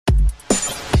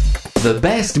The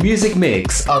best music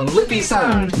mix on Liffey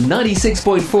Sound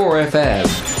 96.4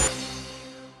 FM.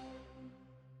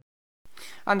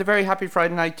 And a very happy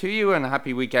Friday night to you and a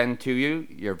happy weekend to you.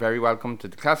 You're very welcome to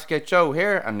the Classic Hit Show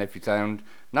here on Liffey Sound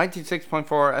 96.4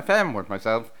 FM with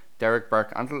myself, Derek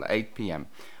Burke, until 8 p.m.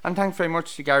 And thanks very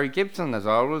much to Gary Gibson, as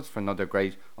always, for another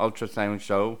great ultrasound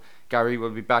show. Gary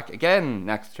will be back again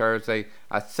next Thursday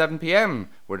at 7 p.m.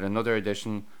 with another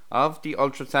edition of the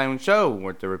Ultrasound Show,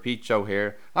 with the repeat show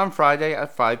here on Friday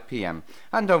at 5 p.m.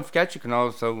 And don't forget, you can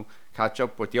also catch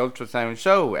up with the Ultrasound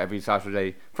Show every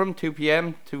Saturday from 2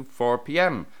 p.m. to 4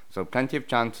 p.m. So plenty of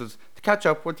chances to catch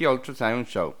up with the Ultrasound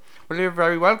Show. Well, you're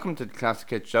very welcome to the Classic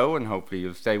Hit Show, and hopefully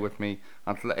you'll stay with me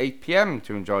until 8 p.m.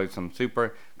 to enjoy some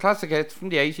super classic hits from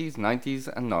the 80s, 90s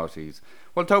and noughties.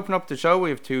 Well, to open up the show, we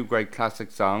have two great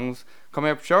classic songs.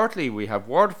 Coming up shortly, we have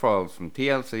Waterfalls from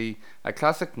TLC, a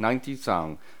classic 90s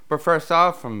song. But first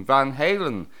off, from Van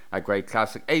Halen, a great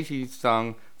classic 80s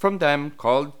song from them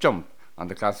called Jump, on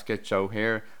the Classic Hit Show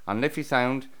here on Liffey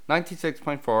Sound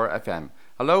 96.4 FM.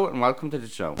 Hello and welcome to the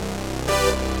show.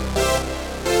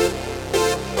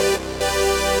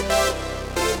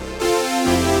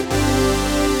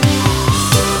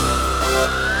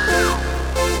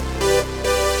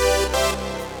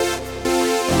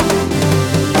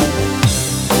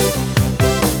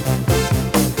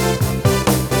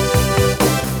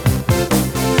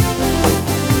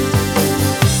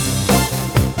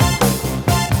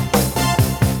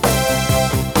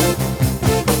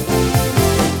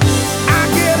 I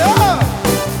get up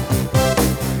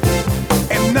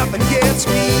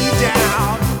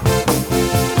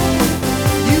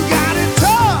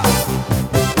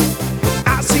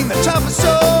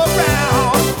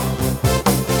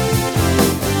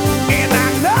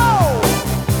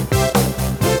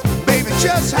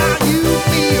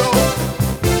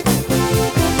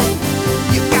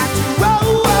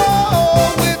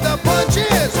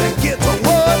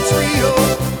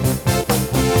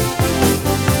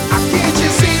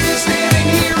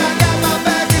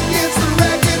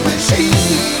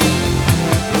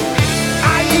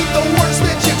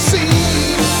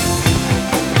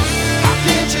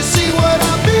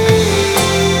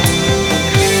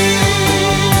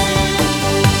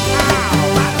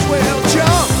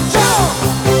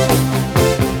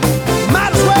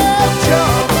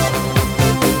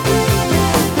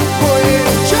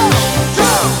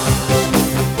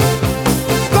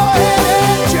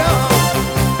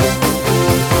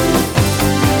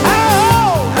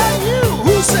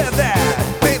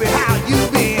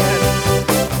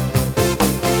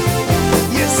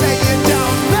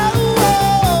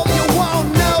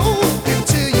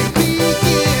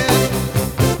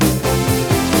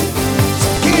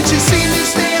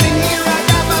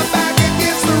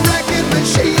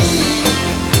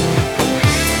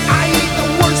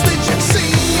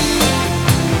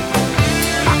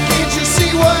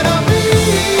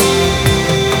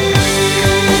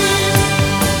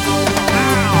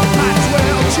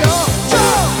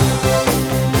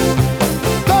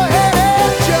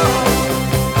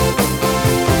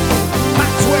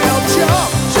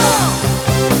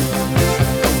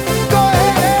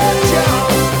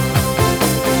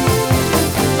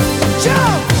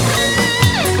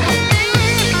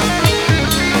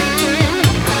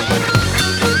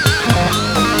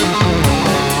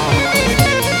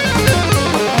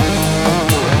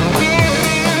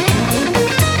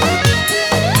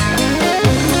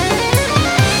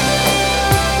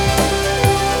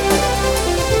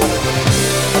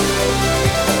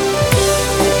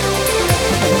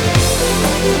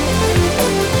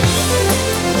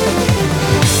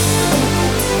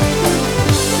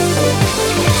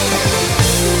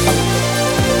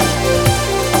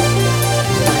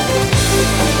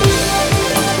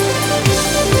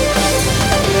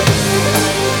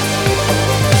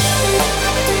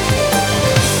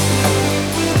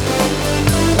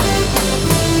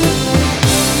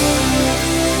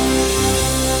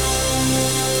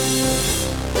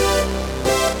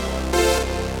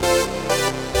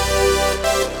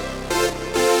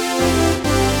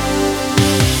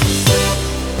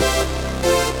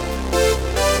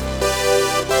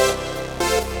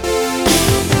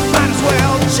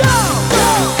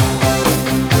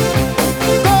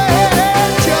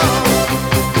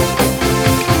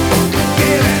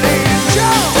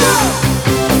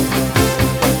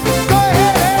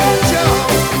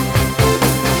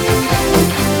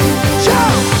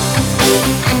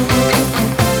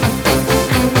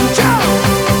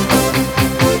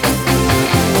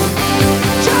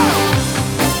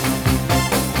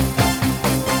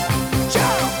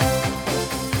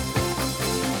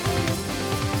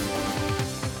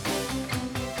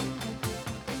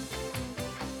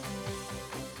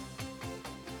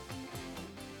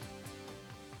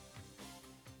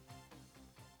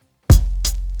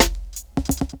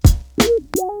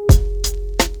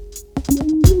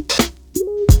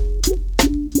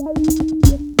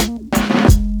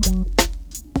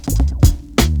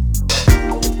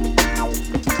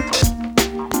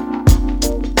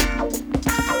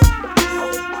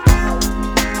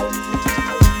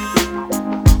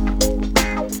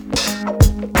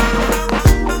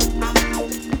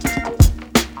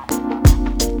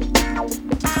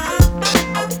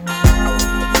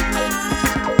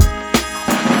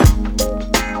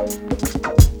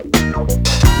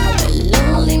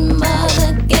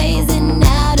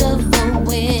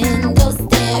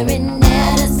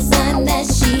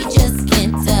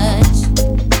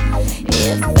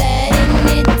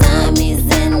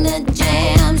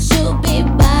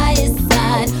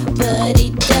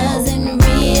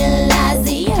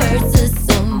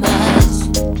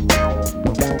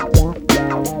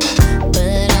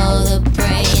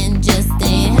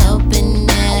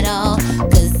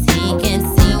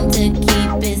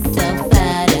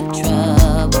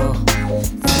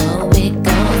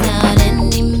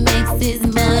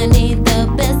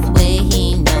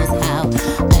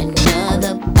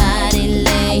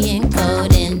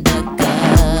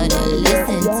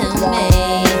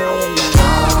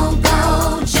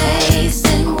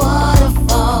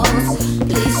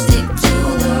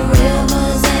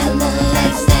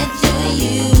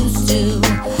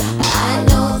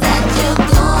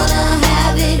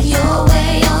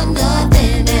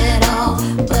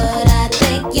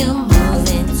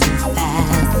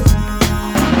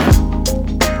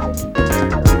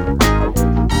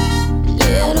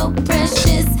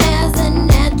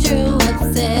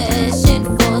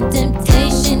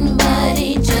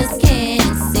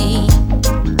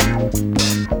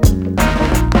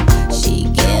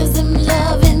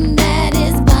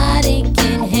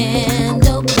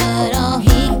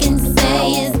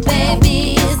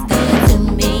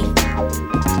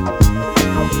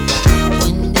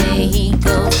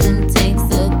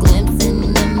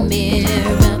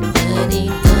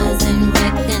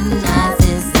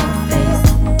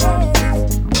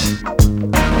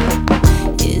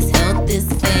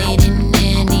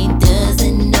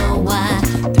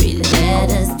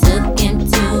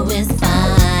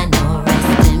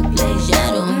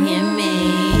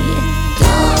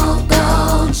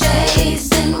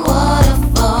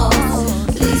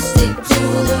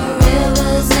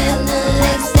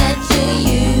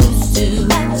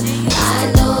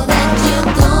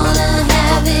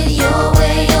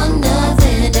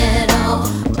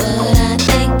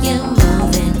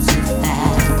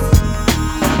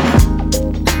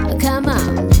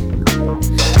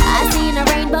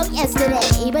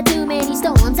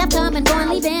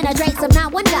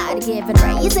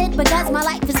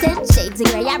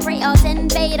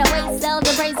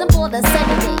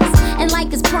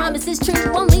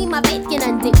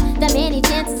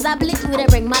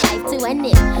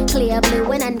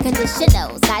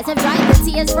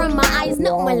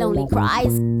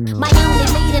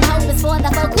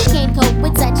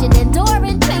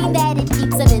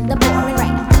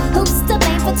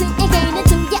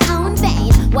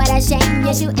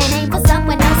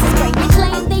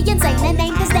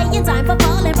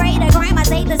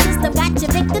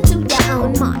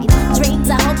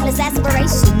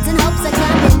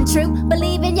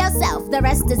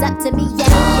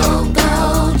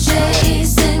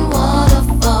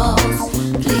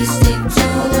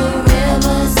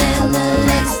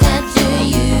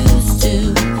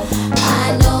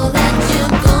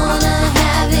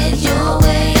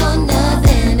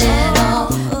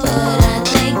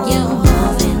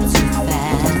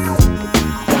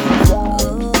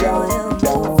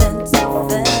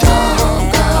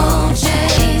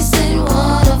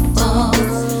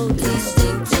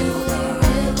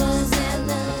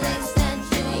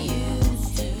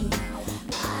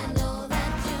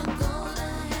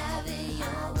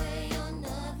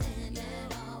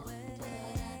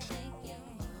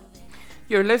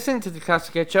You're listening to the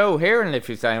Classic Hit Show here in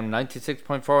Liffey Sound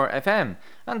 96.4 FM,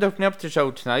 and opening up the show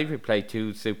tonight we play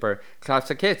two super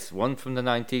classic hits, one from the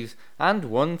 90s and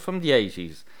one from the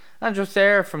 80s. And just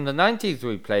there from the 90s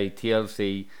we played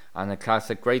TLC and a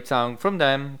classic great song from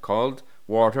them called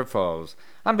Waterfalls.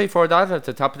 And before that, at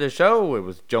the top of the show, it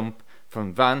was Jump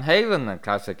from Van Halen, a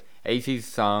classic 80s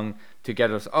song to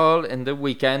get us all in the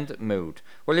weekend mood.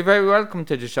 Well, you're very welcome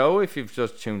to the show if you've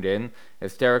just tuned in.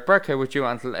 It's Derek Burke here with you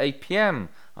until 8 p.m.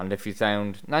 on Liffey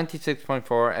Sound 96.4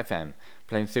 FM,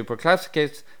 playing super classic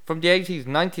hits from the 80s,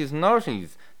 90s and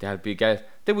noughties to help you get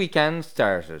the weekend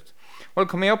started. Well,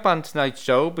 coming up on tonight's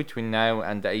show between now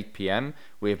and 8 pm,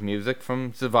 we have music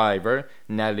from Survivor,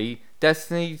 Nelly,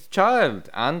 Destiny's Child,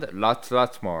 and lots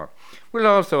more. We'll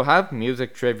also have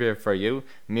music trivia for you,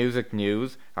 music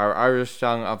news, our Irish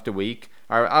Song of the Week,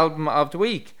 our Album of the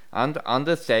Week, and on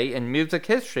this day in music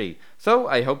history. So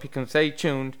I hope you can stay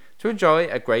tuned to enjoy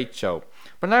a great show.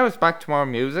 But now it's back to more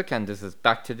music, and this is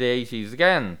Back to the 80s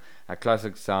again, a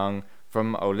classic song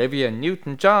from Olivia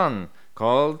Newton-John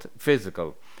called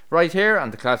Physical, right here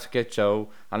on the Classic Hit Show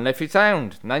on Liffey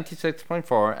Sound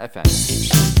 96.4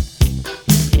 FM.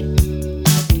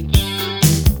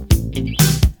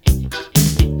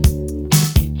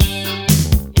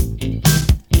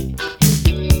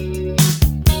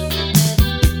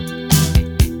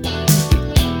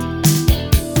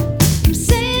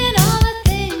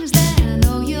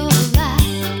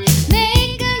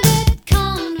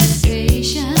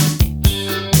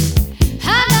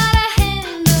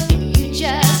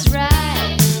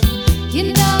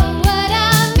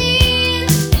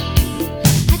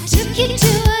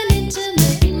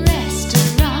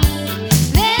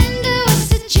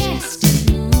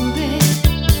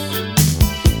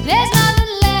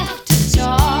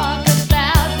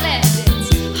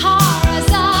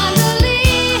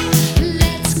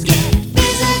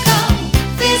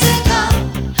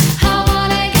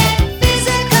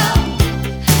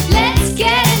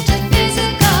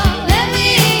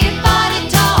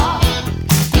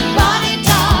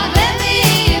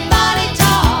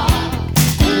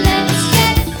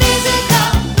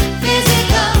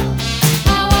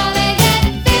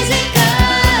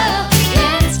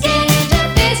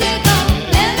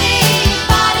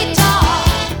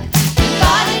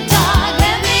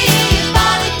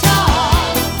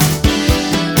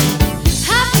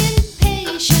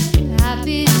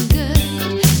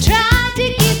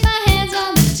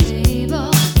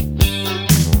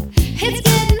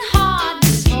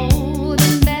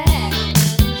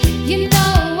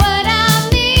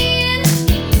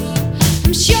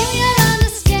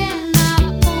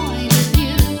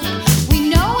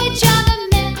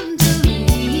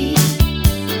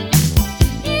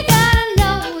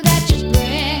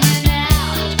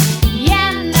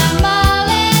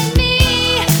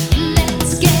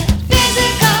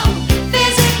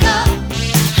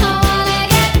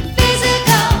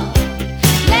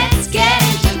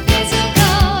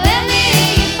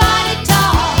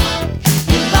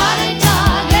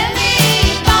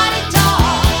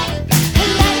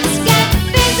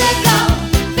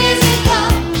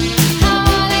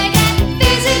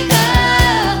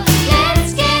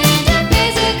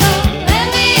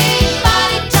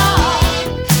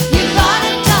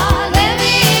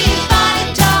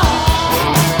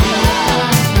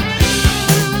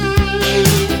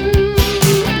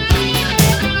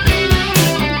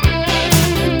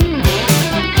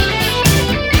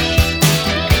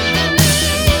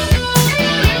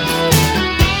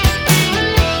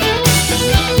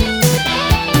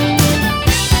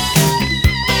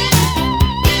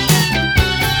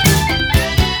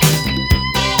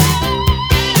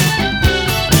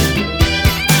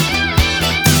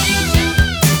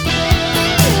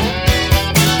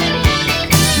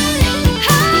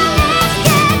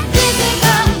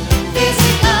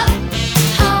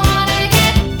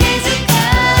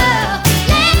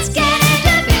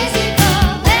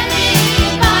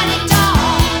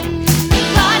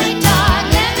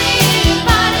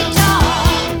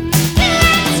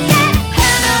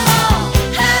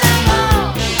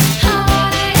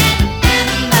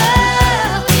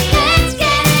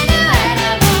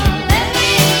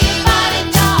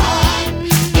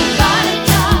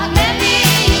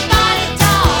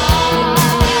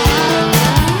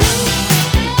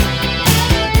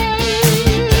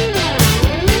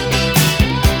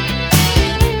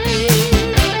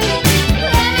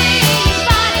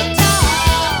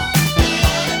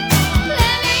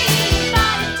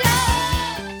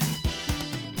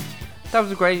 That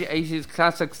was a great 80s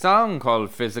classic song called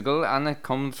Physical, and it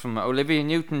comes from Olivia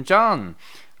Newton-John,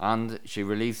 and she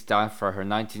released that for her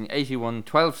 1981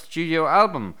 12th studio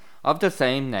album of the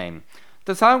same name.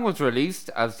 The song was released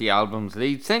as the album's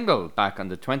lead single back on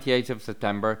the 28th of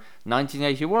September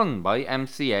 1981 by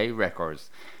MCA Records.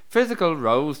 Physical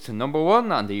rose to number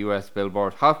 1 on the US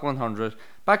Billboard Hot 100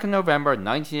 back in November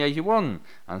 1981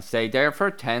 and stayed there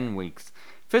for 10 weeks.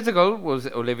 Physical was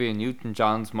Olivia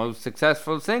Newton-John's most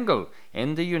successful single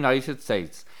in the United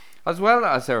States, as well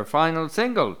as her final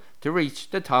single to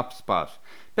reach the top spot.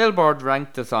 Billboard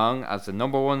ranked the song as the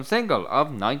number 1 single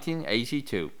of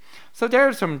 1982. So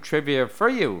there's some trivia for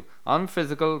you on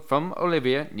Physical from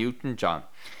Olivia Newton-John.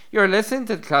 You're listening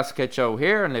to the Classic Hit Show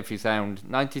here on Liffey Sound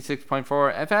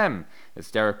 96.4 FM. It's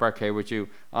Derek Burke here with you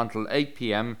until 8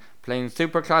 p.m. playing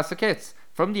super classic hits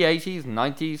from the 80s,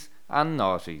 90s and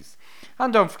noughties.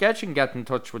 And don't forget you can get in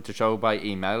touch with the show by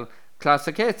email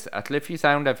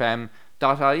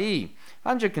classichits@liffeysoundfm.ie,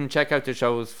 and you can check out the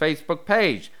show's Facebook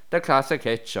page, The Classic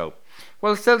Hit Show.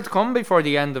 Well, still to come before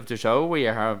the end of the show, we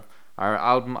have our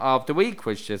album of the week,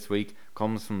 which this week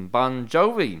comes from Bon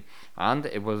Jovi, and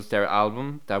it was their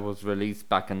album that was released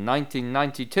back in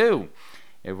 1992.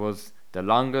 It was the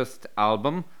longest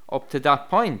album up to that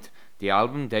point. The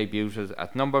album debuted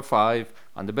at number 5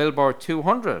 on the Billboard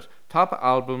 200 top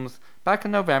albums back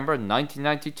in November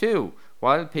 1992,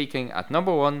 while peaking at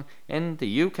number 1 in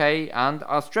the UK and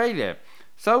Australia.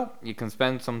 So you can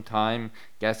spend some time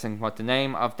guessing what the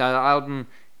name of that album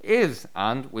is,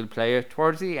 and we'll play it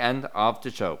towards the end of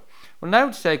the show. Well, now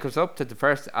to take us up to the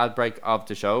first ad break of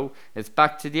the show, it's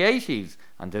back to the 80s,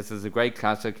 and this is a great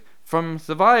classic from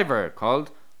Survivor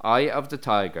called Eye of the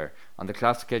Tiger on the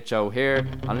Classic Hit Show here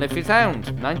on Liffey Sound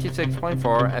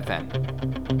 96.4 FM.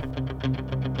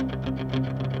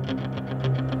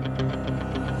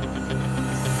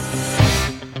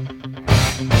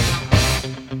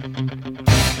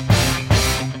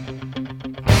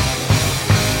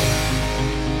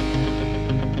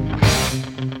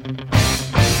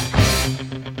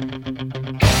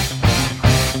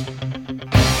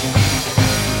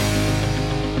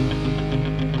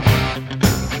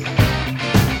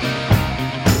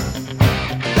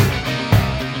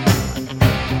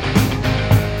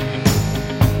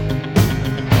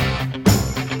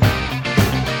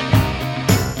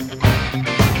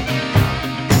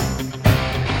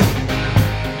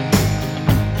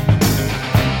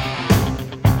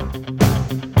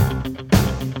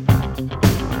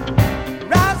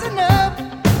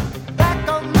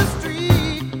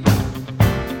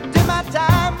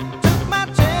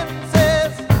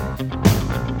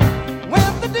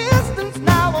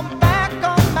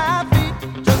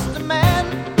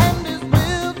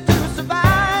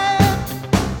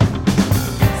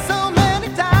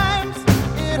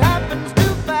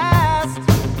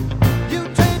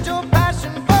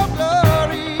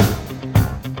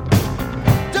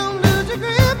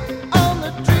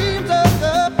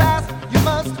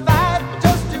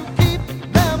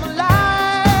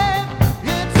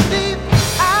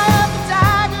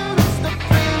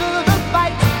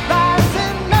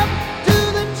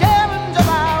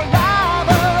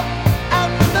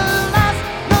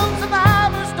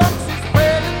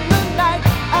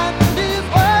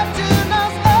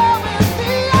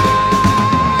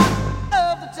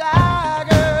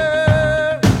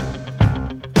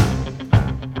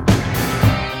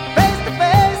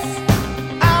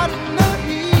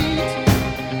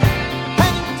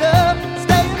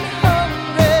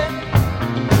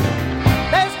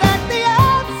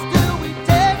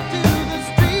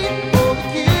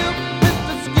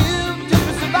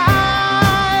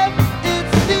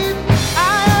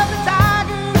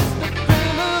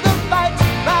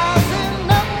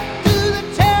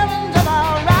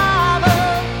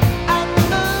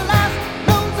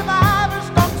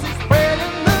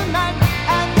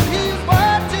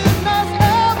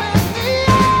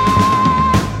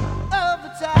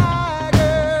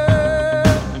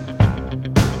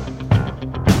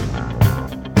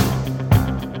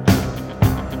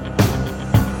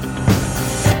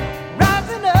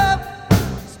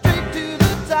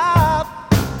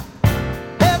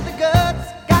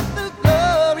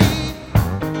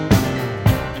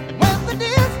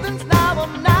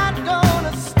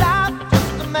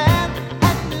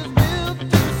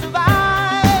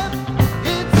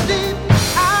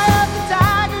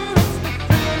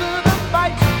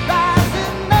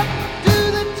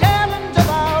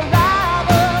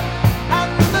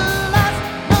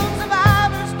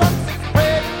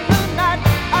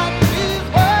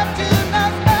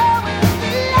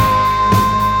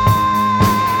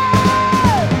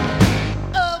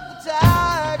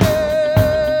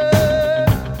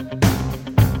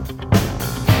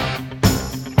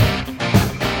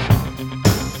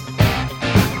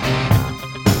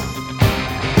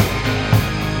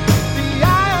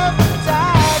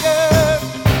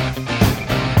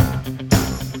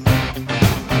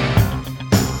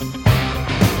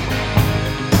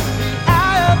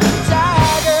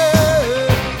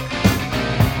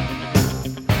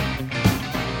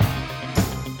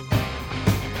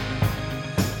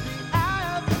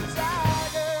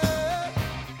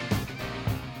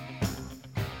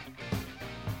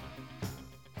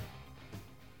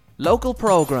 Local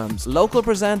programs, local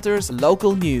presenters,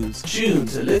 local news. Tune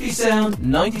to Liffey Sound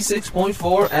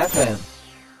 96.4 FM.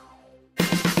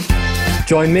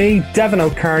 Join me, Devin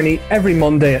O'Kearney, every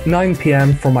Monday at 9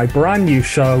 p.m. for my brand new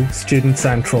show, Student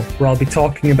Central, where I'll be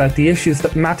talking about the issues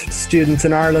that matter to students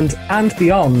in Ireland and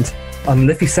beyond on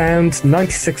Liffey Sound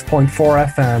 96.4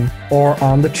 FM or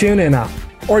on the TuneIn app.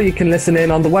 Or you can listen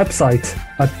in on the website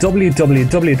at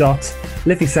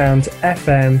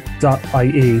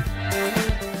www.liffeysoundfm.ie.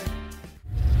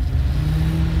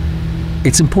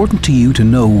 It's important to you to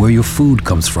know where your food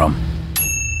comes from.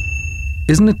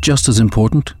 Isn't it just as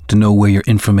important to know where your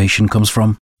information comes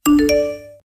from?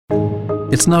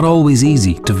 It's not always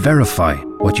easy to verify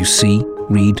what you see,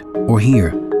 read, or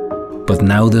hear. But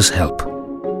now there's help.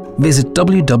 Visit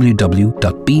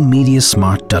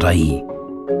www.bemediasmart.ie.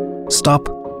 Stop,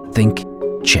 think,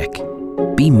 check.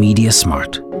 Be Media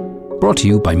Smart. Brought to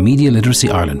you by Media Literacy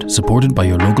Ireland, supported by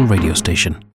your local radio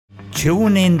station.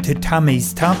 Tune in to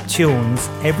Tommy's Top Tunes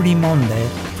every Monday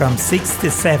from 6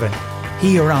 to 7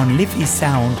 here on Liffey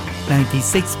Sound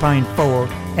 96.4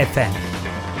 FM.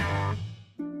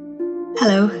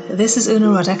 Hello, this is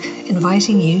Una Ruddock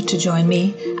inviting you to join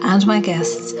me and my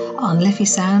guests on Liffey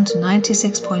Sound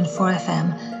 96.4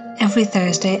 FM every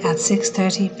Thursday at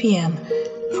 6:30 p.m.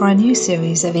 for a new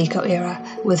series of Eco Era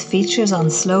with features on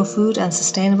slow food and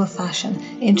sustainable fashion,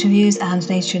 interviews and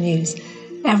nature news.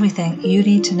 Everything you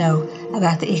need to know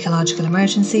about the ecological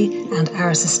emergency and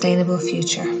our sustainable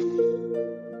future.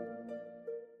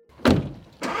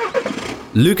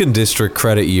 Lucan District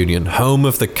Credit Union, home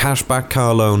of the Cashback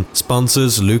Car Loan,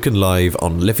 sponsors Lucan Live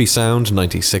on Liffey Sound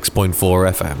 96.4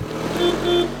 FM.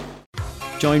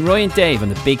 Join Roy and Dave on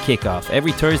the Big Kickoff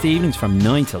every Thursday evenings from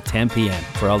 9 till 10 p.m.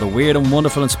 for all the weird and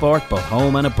wonderful in sport, both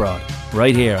home and abroad.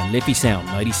 Right here on Liffey Sound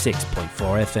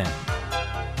 96.4 FM.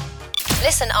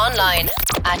 Listen online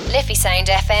at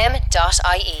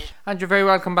liffeysoundfm.ie. And you're very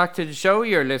welcome back to the show.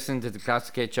 You're listening to the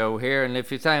Classic Hit Show here in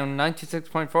Liffey Sound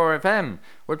 96.4 FM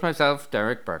with myself,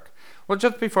 Derek Burke. Well,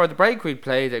 just before the break, we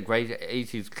played a great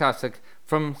 80s classic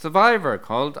from Survivor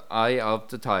called Eye of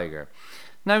the Tiger.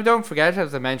 Now, don't forget,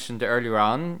 as I mentioned earlier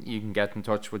on, you can get in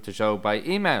touch with the show by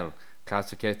email,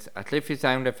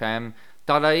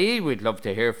 classichits@liffeysoundfm.ie. We'd love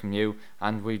to hear from you,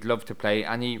 and we'd love to play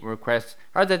any requests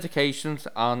or dedications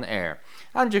on air.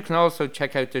 And you can also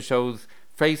check out the show's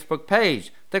Facebook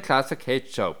page, The Classic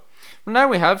Hit Show. Well, now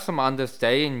we have some on this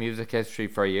day in music history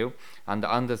for you. And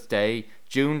on this day,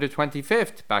 June the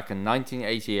 25th, back in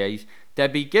 1988,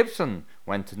 Debbie Gibson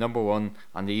went to number 1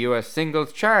 on the US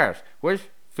singles chart with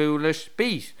Foolish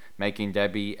Beat, making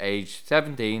Debbie, aged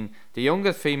 17, the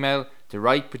youngest female to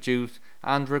write, produce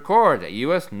and record a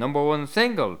US number 1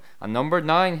 single, a number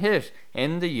 9 hit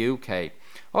in the UK.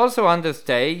 Also on this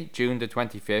day, June the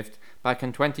 25th, back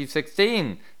in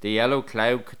 2016, the Yellow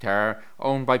Cloud guitar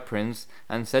owned by Prince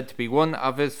and said to be one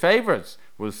of his favourites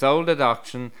was sold at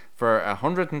auction for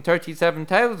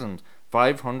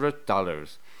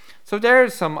 $137,500. So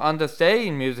there's some on this day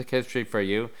in music history for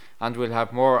you, and we'll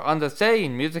have more on this day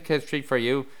in music history for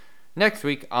you next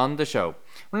week on the show.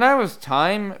 Well, now it's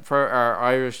time for our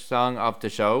Irish song of the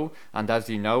show, and as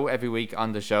you know, every week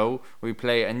on the show we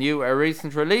play a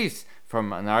recent release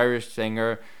from an Irish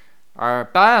singer or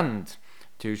band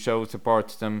to show support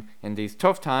to them in these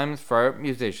tough times for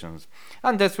musicians.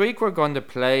 And this week we're going to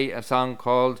play a song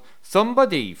called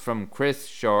Somebody from Chris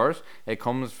Short. It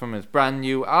comes from his brand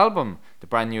new album. The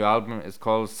brand new album is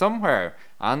called Somewhere,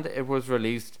 and it was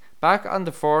released back on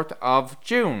the 4th of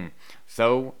June.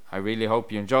 So I really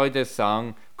hope you enjoyed this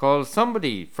song called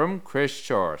Somebody from Chris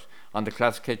Short on the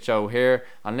Classic Hit Show here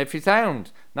on Liffey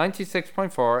Sound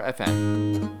 96.4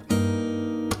 FM.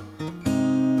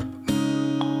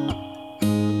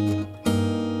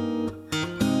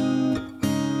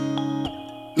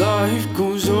 Life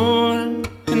goes on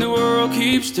and the world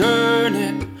keeps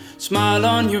turning. Smile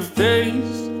on your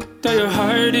face, though your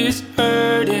heart is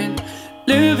hurting.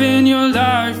 Living your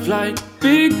life like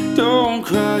big, don't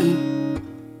cry.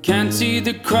 Can't see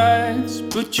the cracks,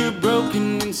 but you're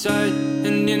broken inside.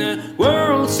 And in a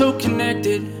world so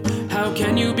connected, how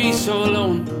can you be so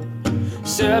alone?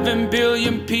 7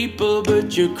 billion people,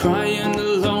 but you're crying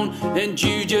alone. And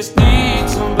you just need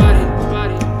somebody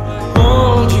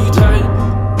hold you tight,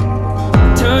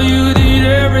 tell you that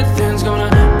everything's gonna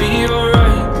be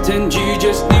alright. And you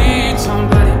just need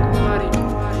somebody.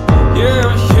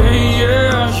 Yeah, yeah,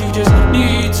 yeah, you just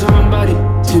need somebody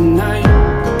tonight.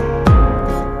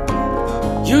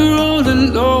 You're all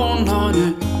alone on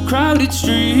a crowded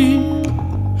street,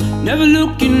 never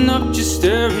looking up, just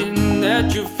staring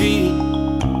at your feet.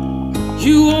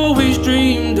 You always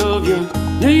dreamed of your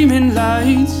name in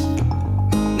lights.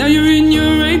 Now you're in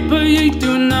your 8x8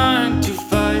 to 9 to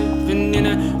 5. And in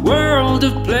a world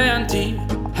of plenty,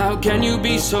 how can you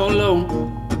be so low?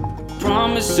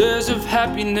 promises of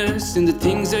happiness and the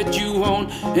things that you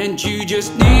want, and you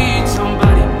just need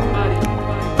somebody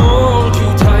hold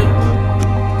you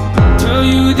tight, tell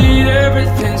you that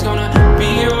everything's gonna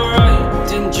be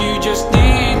alright, and you just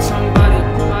need somebody.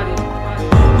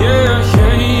 Yeah,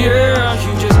 yeah, yeah,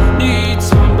 you just need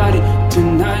somebody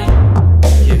tonight.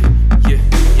 Yeah, yeah,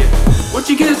 yeah. What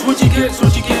you get is what you get, is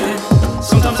what you're giving.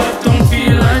 Sometimes life don't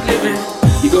feel like living.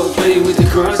 You go play with the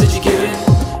cards that you're giving.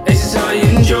 Aces high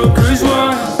and jokers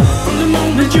wild. From the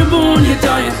moment you're born, you're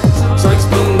dying. It's like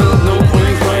spilled milk, no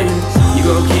point crying. You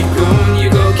go keep going, you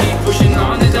go keep pushing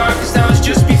on. The darkest hours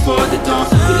just before the dawn.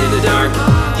 But in the dark,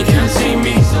 you can't see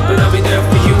me, but I'll be there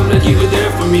for you like you were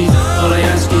there for me. All I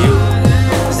ask of you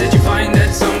is that you find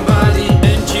that somebody,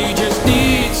 and you just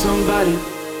need somebody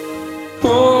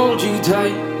hold you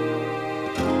tight,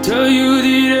 tell you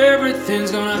that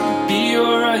everything's gonna be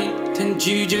alright, and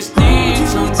you just need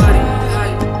somebody.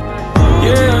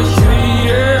 Yeah, yeah,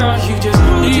 yeah, you just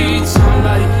need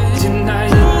somebody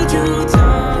tonight,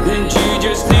 and you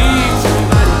just need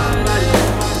somebody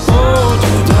hold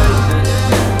you tight,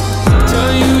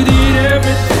 tell you that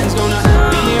everything's gonna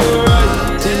be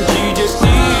alright, and you just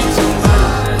need somebody.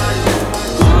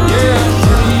 Yeah,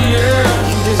 yeah, yeah,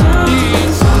 you just need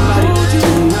somebody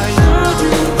tonight.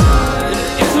 And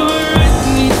it's alright to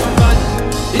need somebody.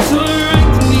 It's alright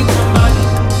to need somebody.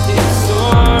 It's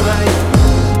alright.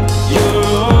 You're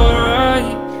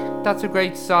alright. That's a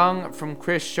great song from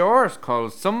Chris Short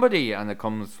called Somebody, and it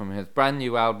comes from his brand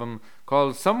new album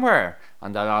called Somewhere,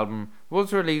 and that album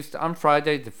was released on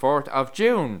Friday the 4th of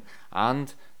June,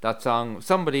 and that song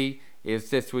Somebody is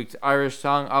this week's Irish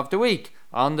Song of the Week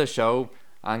on the show.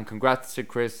 And congrats to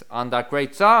Chris on that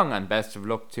great song, and best of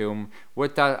luck to him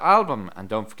with that album. And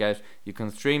don't forget, you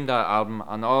can stream that album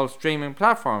on all streaming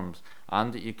platforms,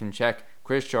 and you can check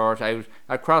Chris Short out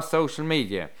across social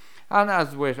media. And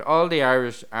as with all the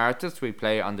Irish artists we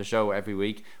play on the show every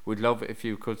week, we'd love if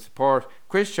you could support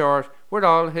Chris Short with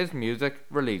all his music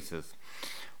releases.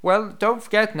 Well, don't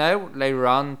forget now, later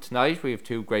on tonight we have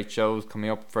two great shows coming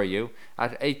up for you.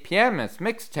 At 8 PM it's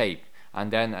Mixtape, and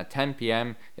then at 10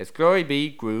 PM it's Glory Be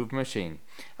Groove Machine.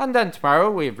 And then tomorrow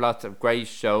we have lots of great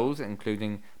shows,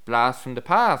 including Blast from the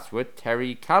Past with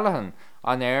Terry Callahan,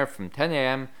 on air from 10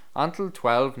 AM until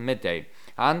 12 midday.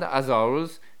 And as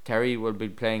always, Terry will be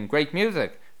playing great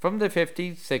music from the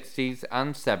 50s, 60s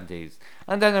and 70s.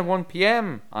 And then at 1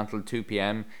 PM until 2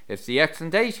 PM it's the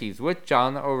Excellent 80s with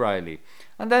John O'Reilly.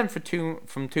 And then from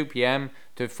 2 PM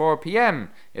to 4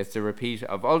 PM it's the repeat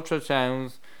of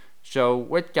Ultrasounds show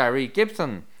with Gary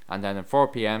Gibson. And then at 4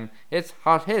 PM it's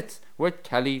Hot Hits with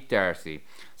Kelly Darcy.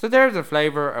 So there's a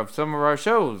flavour of some of our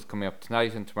shows coming up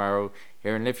tonight and tomorrow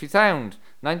here in Liffey Sound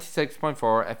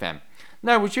 96.4 FM.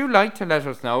 Now, would you like to let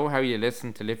us know how you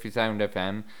listen to Liffey Sound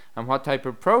FM and what type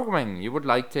of programming you would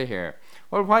like to hear?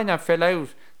 Well, why not fill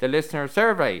out the listener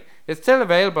survey? It's still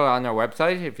available on our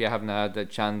website. If you haven't had the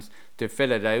chance to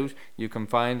fill it out, you can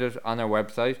find it on our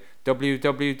website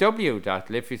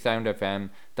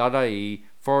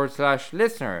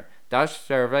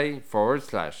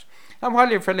www.liffeysoundfm.ie/listener-survey/. And while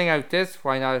you're filling out this,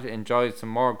 why not enjoy some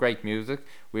more great music?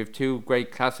 We have two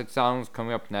great classic songs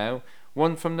coming up now,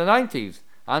 one from the 90s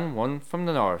and one from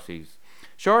the noughties.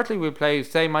 Shortly we'll play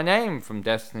Say My Name from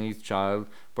Destiny's Child,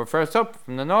 but first up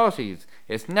from the noughties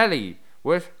it's Nelly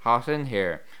with Hot in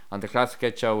Here on the Classic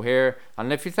Hit Show here on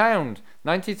Liffey Sound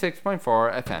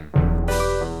 96.4 FM.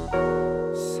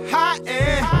 Hot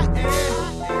in,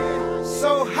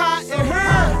 so hot in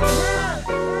here,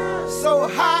 so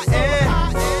hot in.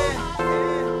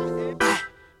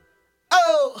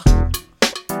 Oh.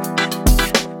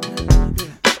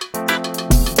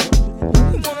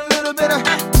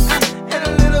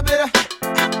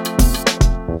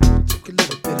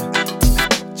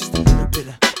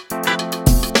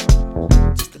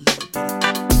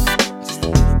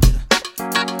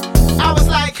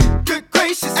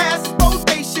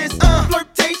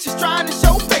 Flirtatious,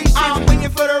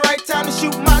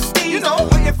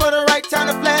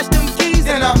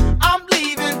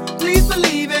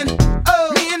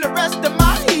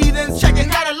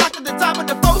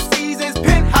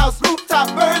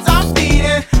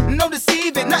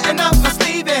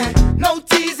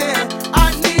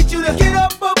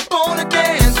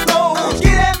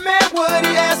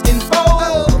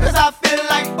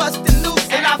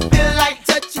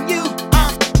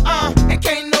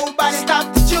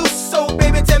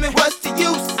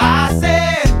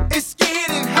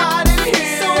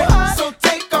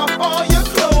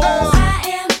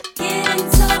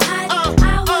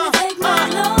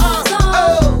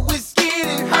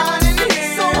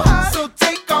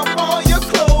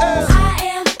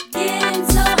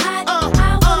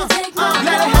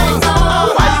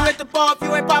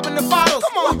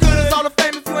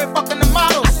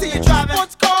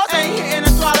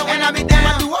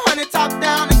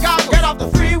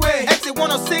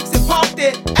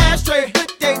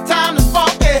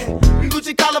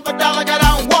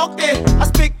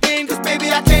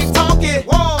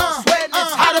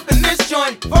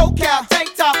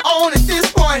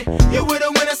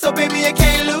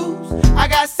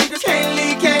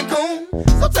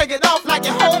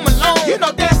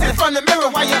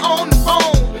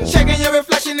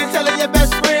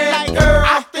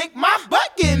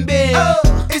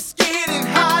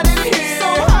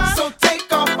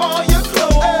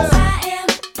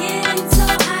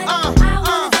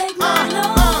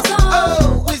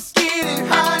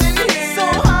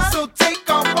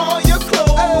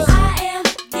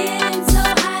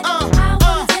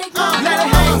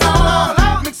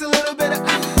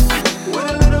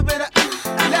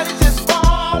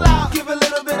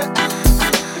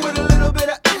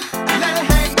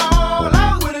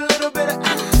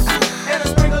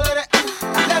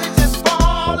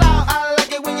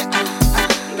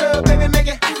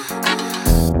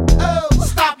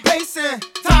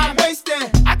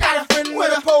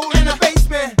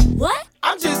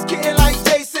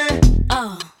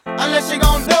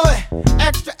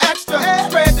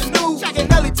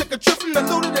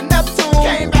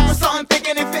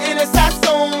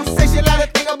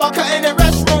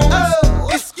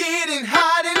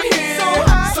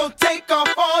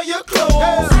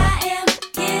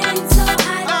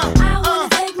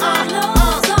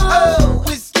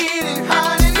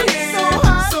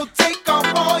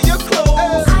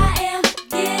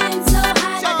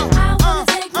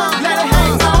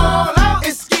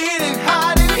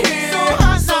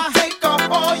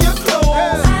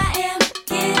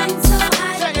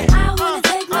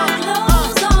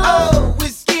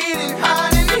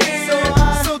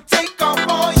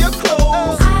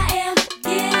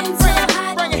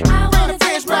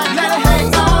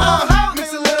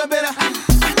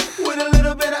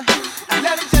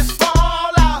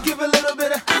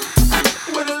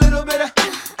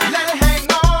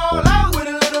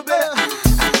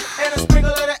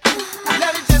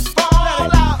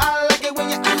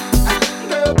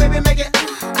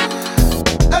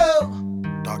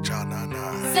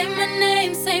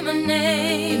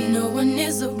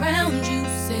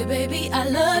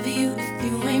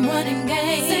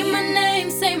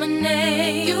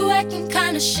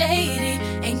 shady.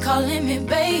 Ain't calling me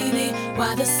baby.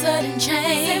 Why the sudden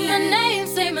change? Say my name,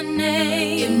 say my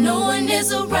name. If no one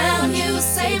is around you,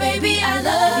 say baby I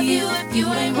love you. If you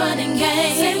ain't running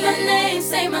game, say my name,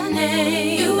 say my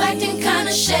name. You acting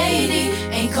kinda shady.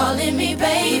 Ain't calling me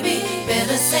baby.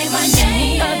 Better say my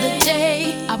name. The other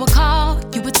day I would call,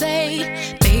 you would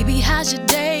say, baby how's your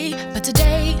day? But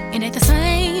today it ain't the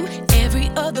same. Every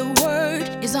other word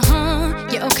is a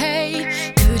yeah,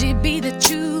 okay. Could it be that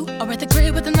you are at the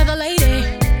crib with another lady?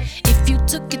 If you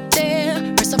took it there,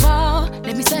 first of all,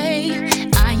 let me say,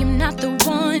 I am not the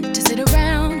one to sit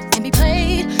around and be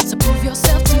played. So prove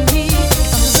yourself to me.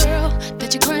 If I'm the girl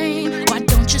that you claim, why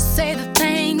don't you say the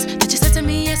things that you said to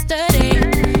me yesterday?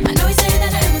 I know you say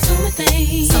that I am assuming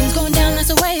things. Something's going down, that's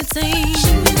the way it seems.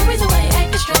 Shouldn't be the reason why you're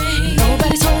acting strange.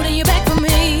 Nobody's holding you back from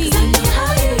me. 'Cause I know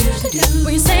how you usually do.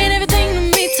 When you're saying everything to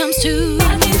me times two.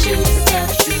 Why can't you just tell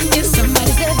the truth? If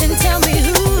somebody's dead, then tell me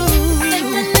who. Say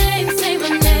my name, say my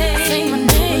name. Say my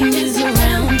name is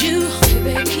around you.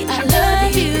 Baby, I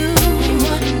love you.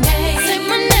 One day. Say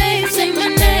my name, say my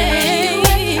name. You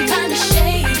acting kinda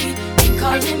shady. Ain't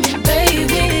calling me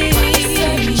baby.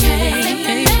 Say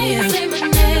my name, say my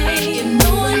name. If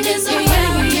no one is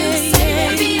around you, say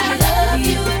baby I love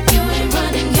you. If you ain't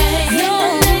running game,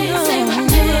 say my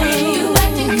name. You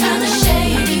acting kinda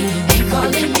shady. Ain't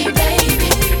calling me baby.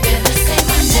 Better say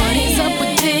my name. What is up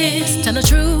with this? Tell the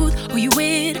truth. Who you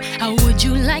with? How would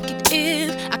you like it if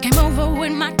I came over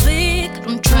with my clique?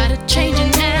 Don't try to change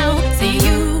it now. Say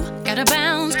you gotta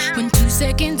bounce when 2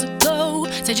 seconds ago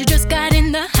said you just got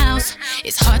in the house.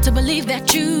 It's hard to believe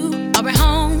that you are at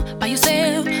home by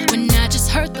yourself when I just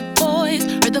heard the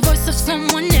voice of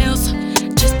someone else.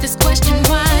 Just this question,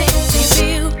 why do you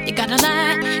feel you gotta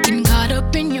lie? Getting caught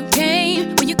up in your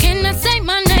game when you cannot say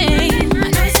my name. I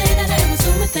know you say that I am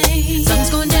assuming things. Something's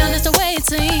going down, that's the way it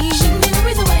seems. Shouldn't be the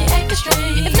reason why you're acting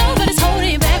strange. If nobody's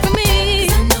holding you back from me,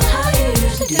 'cause I know how you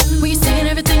usually do. When you're saying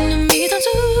everything to me, don't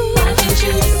you? Why can't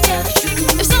you just tell the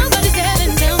truth? If somebody's dead,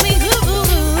 then tell me who.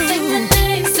 Say my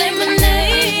name, say my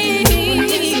name. No one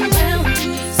is around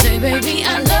you. Say baby I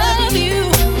love you.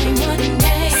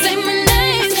 Say my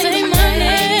name, say my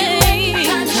name.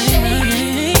 Kinda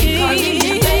shady, calling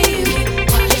me baby.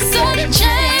 Sudden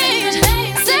change,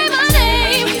 say my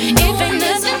name. If ain't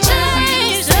nothing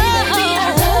changed, baby I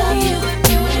love you.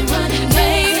 You ain't running,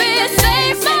 baby. Say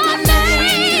my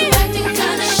name. You acting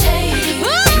kinda shady,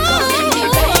 calling me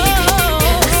baby.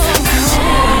 Say my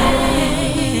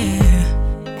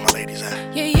name. My ladies at?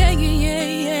 Yeah, yeah, yeah, yeah,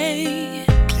 yeah.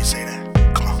 Can you say that?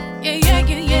 Come on. Yeah, yeah,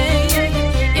 yeah, yeah,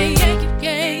 yeah, yeah,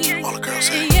 yeah, yeah. All the girls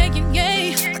say. Yeah, yeah,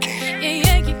 yeah. I can't. Yeah,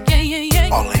 yeah, yeah, yeah,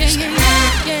 yeah. All ladies say. Yeah,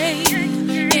 yeah,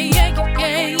 yeah,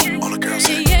 yeah. All the girls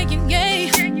say. Yeah, yeah, yeah,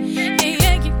 yeah,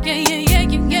 yeah, yeah, yeah,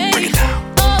 yeah. Break it down.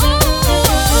 Oh.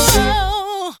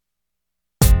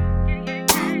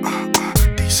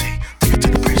 DC, take it to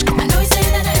the bridge. Come I on. know you say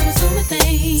that I am assuming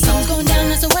things. Something's going down,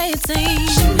 that's the way it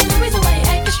seems. Shouldn't be the reason why you're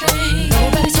acting strange.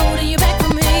 Nobody's holding you back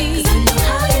from me. 'Cause I know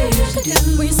how you usually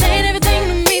do. When you're saying everything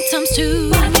to me times two.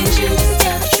 Why can't you just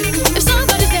tell the truth? If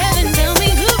somebody's dead, then tell me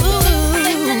who.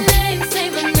 Say my name, say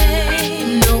my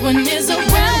name. No one is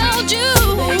around you.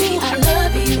 Baby, I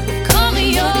love you. Call me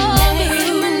yours.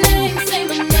 Say my name, say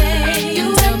my name. You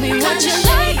tell me what you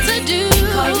like to do.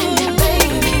 Calling me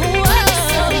baby.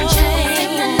 Sudden change. Say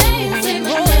my name, say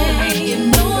my name. If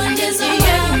no one is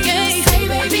around you, say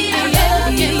baby I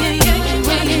love you. You ain't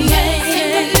running game. Say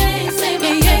my name, say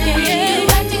my name. You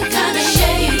acting kinda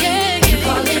shady. You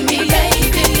calling me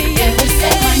baby. Better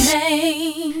say my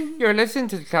name. You're listening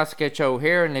to the Classic Hit Show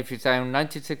here on Leafy Sound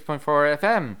 96.4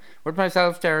 FM with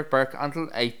myself, Derek Burke, until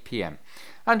 8 p.m.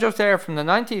 And just there from the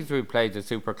 90s we played a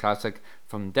super classic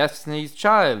from Destiny's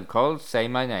Child called Say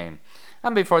My Name.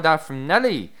 And before that from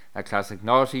Nelly, a classic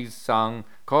noughties song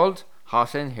called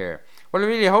Hot In Here. Well, I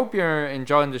really hope you're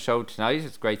enjoying the show tonight.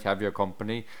 It's great to have your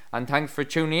company, and thanks for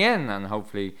tuning in, and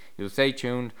hopefully you'll stay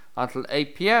tuned until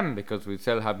 8 p.m. because we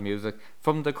still have music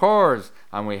from the Corrs,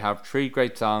 and we have 3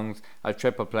 great songs, a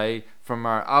triple play from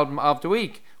our album of the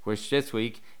week, which this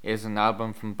week is an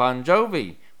album from Bon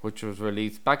Jovi, which was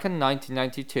released back in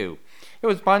 1992. It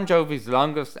was Bon Jovi's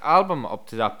longest album up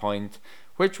to that point,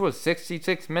 which was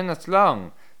 66 minutes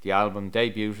long. The album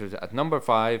debuted at number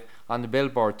 5 on the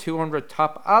Billboard 200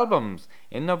 Top Albums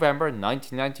in November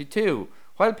 1992,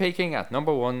 while peaking at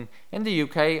number 1 in the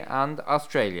UK and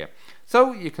Australia.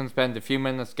 So you can spend a few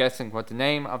minutes guessing what the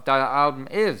name of that album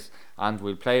is, and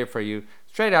we'll play it for you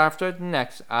straight after the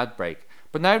next ad break.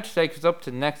 But now to take us up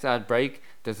to the next ad break,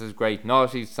 this is great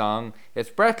noughties song. It's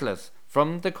Breathless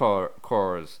from the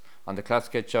Corrs on the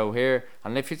Classic Hit Show here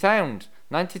on Liffey Sound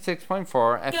 96.4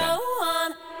 FM. Go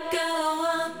on, go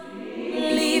on.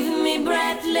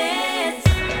 breathless.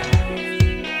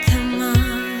 Come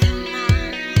on.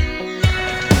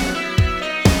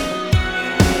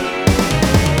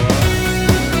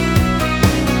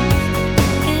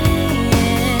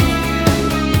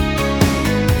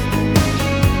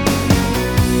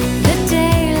 The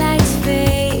daylight's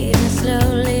fading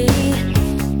slowly,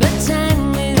 but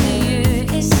time with you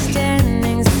is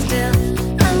standing still.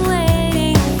 I'm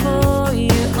waiting for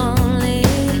you only.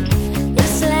 The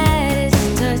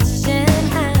slightest touch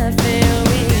and I feel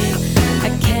weak. I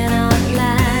cannot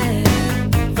lie.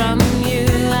 From you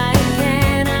I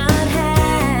cannot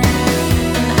hide.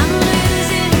 And I'm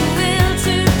losing will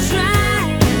to try.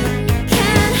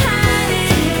 Can't hide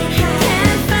it,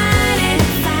 can't fight it.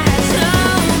 So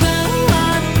go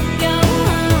on,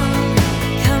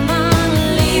 come on,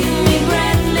 leave me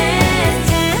breathless.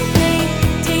 Tempt me,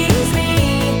 tease me,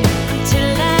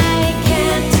 till I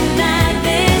can't deny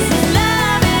this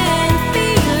love and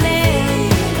feeling.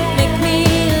 Make me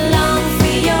long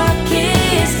for your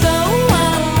kiss. Go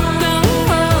on,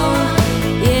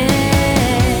 yeah,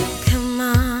 come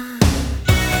on,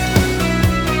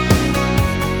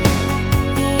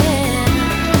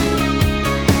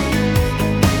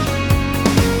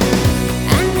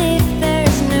 And if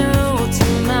there's no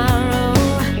tomorrow,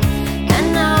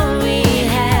 and all we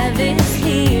have is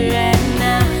here and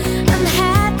now, I'm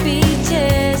happy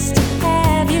just to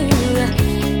have you.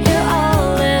 You're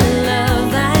all the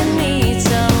love I need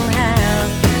somehow.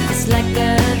 It's like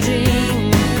a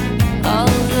dream,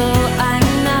 although I'm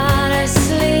not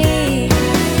asleep.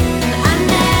 And I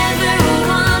never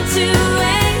want to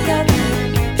wake up.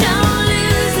 Don't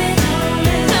lose it,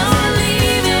 don't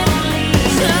leave it.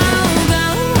 So go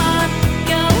on,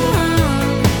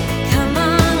 come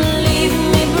on, leave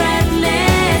me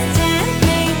breathless. Tempt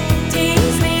me,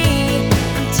 tease me,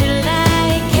 till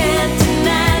I can't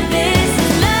deny this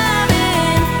love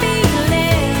and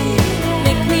feeling.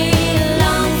 Make me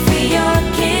long for your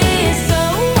kiss. Go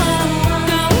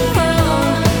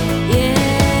on, yeah,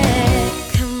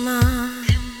 come on.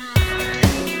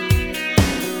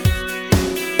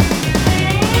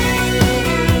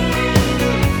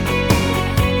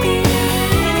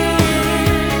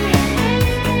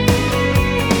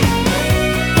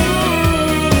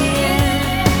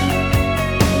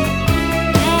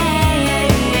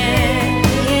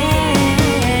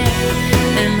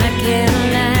 And I can't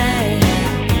lie.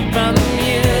 From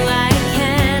you I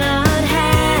cannot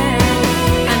hide.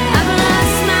 And I've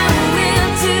lost my will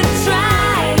to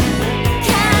try.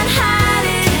 Can't hide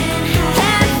it,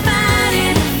 can't fight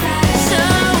it. So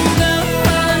go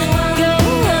on,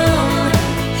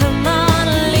 come on,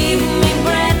 leave me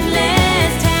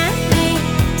breathless. Tempt me,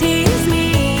 tease me,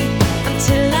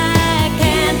 until I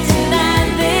can't deny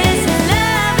this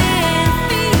love and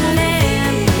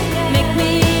feeling. Make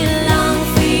me long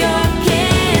for your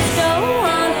kiss. Go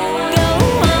on,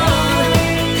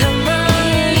 come on,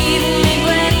 leave me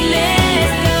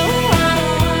breathless. Go on,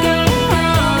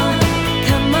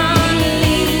 come on,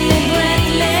 leave me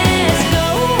breathless. Go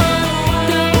on,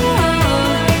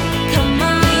 come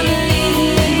on, leave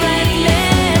me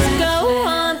breathless. Go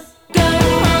on.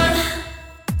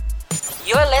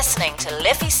 You're listening to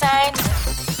Liffey Sound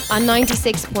on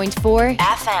 96.4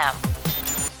 FM.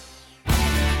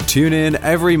 Tune in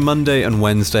every Monday and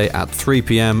Wednesday at 3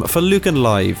 p.m. for Lucan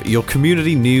Live, your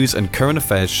community news and current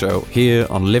affairs show here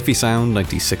on Liffey Sound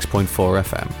 96.4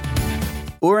 FM.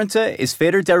 Uaireanta is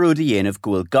féidir dearúd a dhéanamh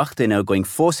go bhfuil gach duine going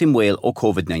fós Mhail ó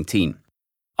COVID-19.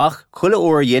 Ach, chuile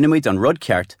uair dhéanamid an rud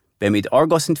ceart, beimid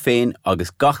argosint féin agus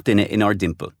gach duine in our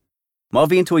dimpel. Má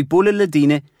bhíonn tú ag bula le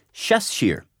daoine, seas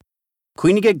siar.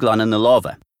 Cuoinige glanna na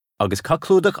láva, agus cá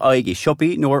clúdach aig I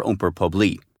siopaí nóir iompar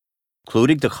poblí.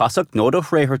 Clúdig de chasach nó do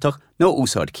chréthirtach nó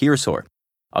úsáid círsóir.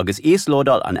 Agus is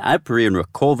lódal an aibríonn ru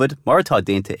COVID mar atá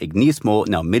déanta ag níos mó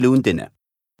ná milliún duine.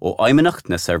 Ó aimimenacht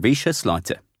na seirbhíse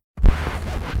sláinte.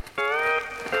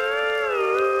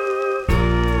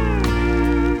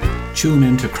 Tune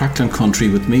in to Crackdown Country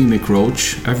with me, Mick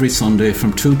Roach, every Sunday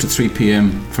from 2 to 3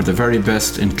 p.m. for the very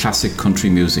best in classic country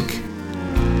music.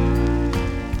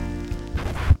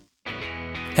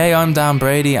 Hey, I'm Dan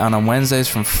Brady, and on Wednesdays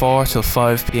from 4 till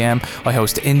 5 p.m. I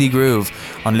host Indie Groove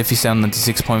on Liffey Sound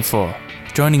 96.4.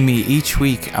 Joining me each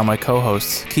week are my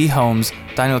co-hosts Keith Holmes,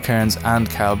 Daniel Kearns and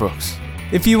Carl Brooks.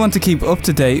 If you want to keep up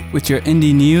to date with your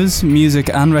indie news, music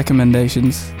and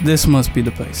recommendations, this must be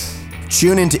the place.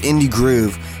 Tune into Indie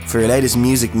Groove for your latest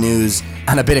music news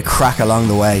and a bit of crack along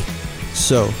the way.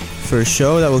 So, for a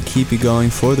show that will keep you going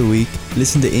for the week,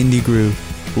 listen to Indie Groove,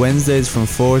 Wednesdays from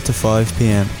 4 to 5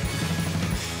 p.m.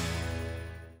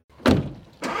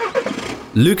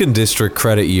 Lucan District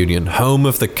Credit Union, home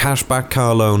of the Cashback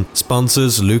Car Loan,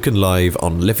 sponsors Lucan Live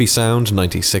on Liffey Sound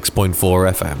 96.4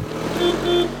 FM.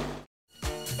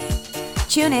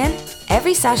 Tune in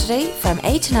every Saturday from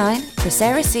 8 to 9 for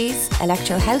Sarah C's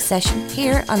Electro House Session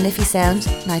here on Liffey Sound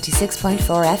 96.4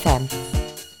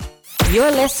 FM.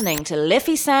 You're listening to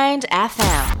Liffey Sound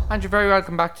FM. And you're very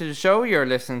welcome back to the show. You're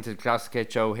listening to the Classic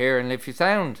Hit Show here in Liffey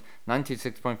Sound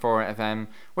 96.4 FM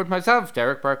with myself,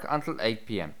 Derek Burke, until 8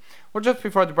 p.m. Well, just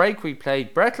before the break, we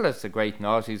played Breathless, a great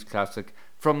noughties classic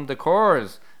from The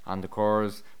Corrs. And The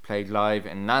Corrs played live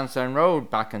in Lansdowne Road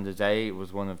back in the day. It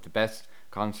was one of the best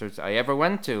concerts I ever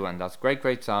went to, and that's a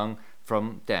great song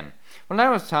from them. Well,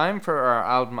 now it's time for our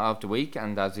album of the week,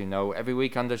 and as you know, every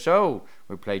week on the show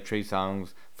we play 3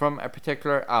 songs from a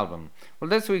particular album. Well,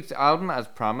 this week's album, as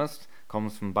promised,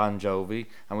 comes from Bon Jovi,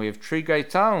 and we have 3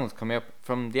 great songs coming up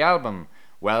from the album.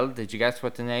 Well, did you guess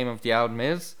what the name of the album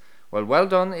is? Well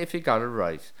done if you got it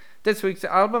right. This week's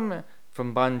album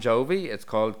from Bon Jovi, it's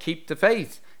called Keep the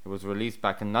Faith. It was released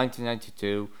back in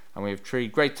 1992, and we have 3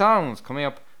 great songs coming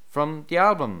up from the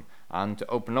album. And to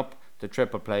open up the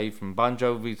triple play from Bon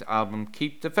Jovi's album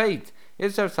Keep the Faith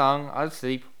is their song I'll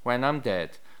Sleep When I'm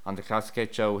Dead on the Classic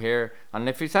Hit Show here on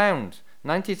Liffey Sound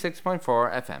 96.4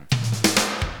 FM.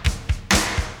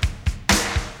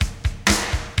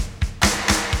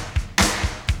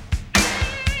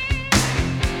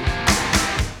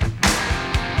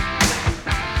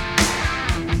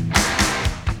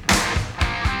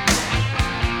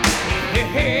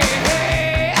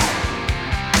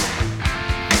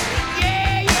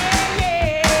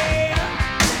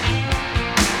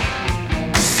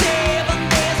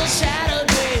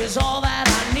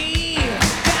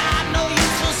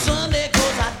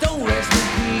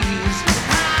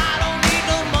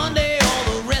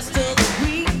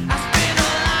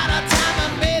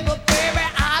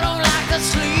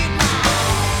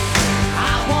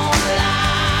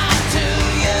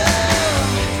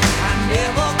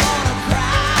 Never gonna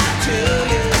cry.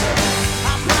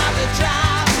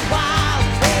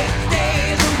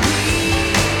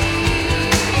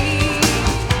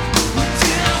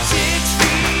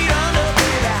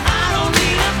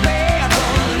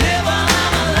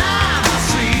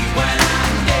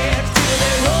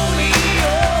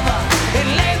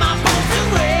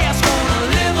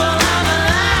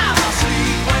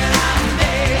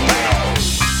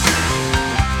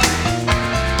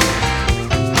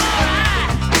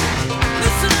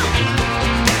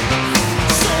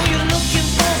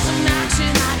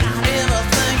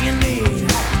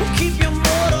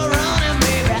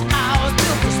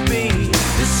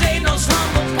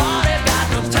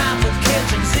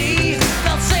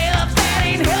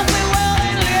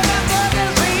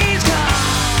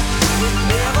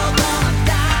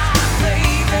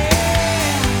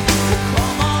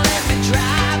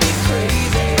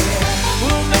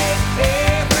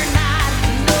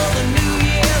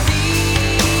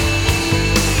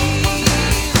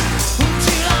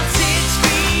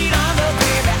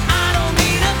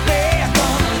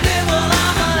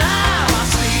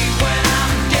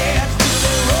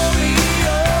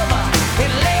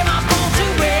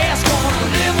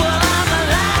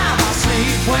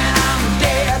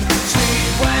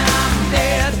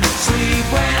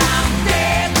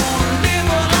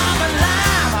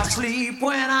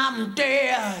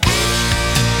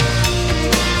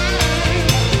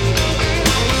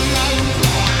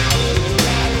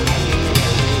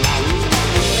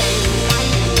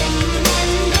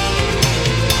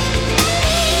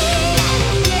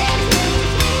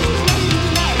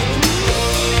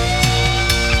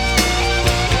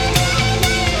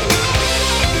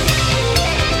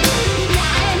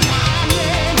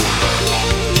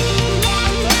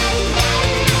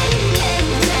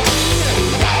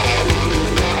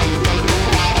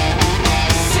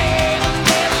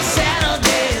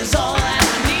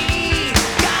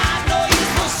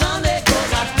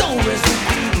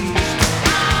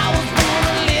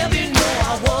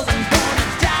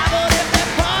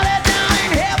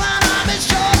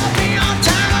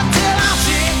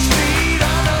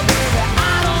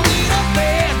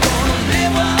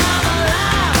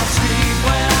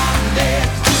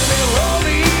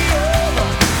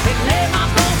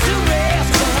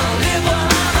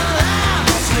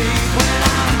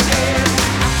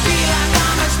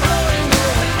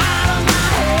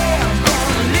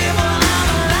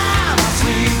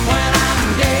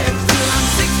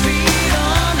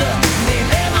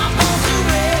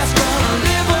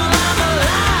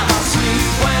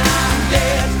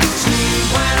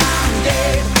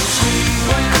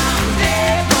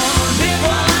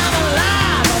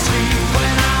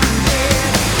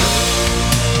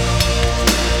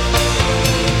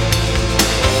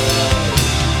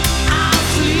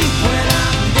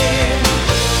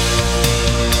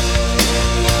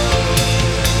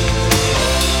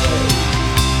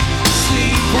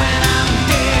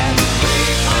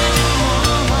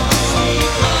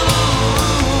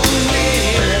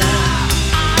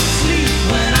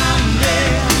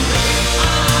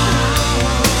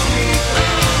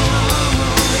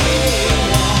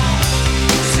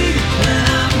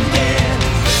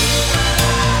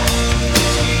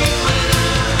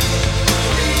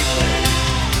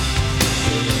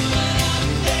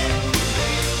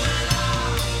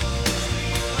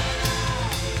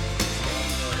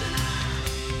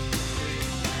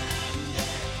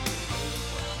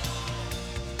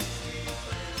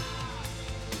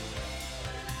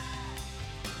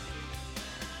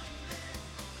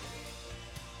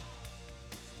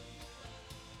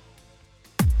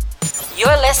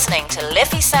 listening to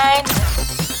Liffey Sound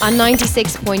on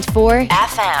 96.4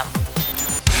 FM.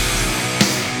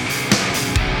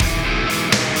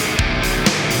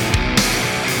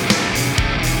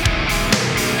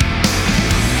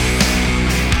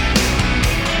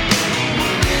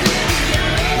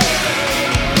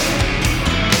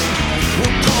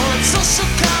 Social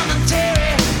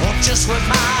commentary, or just what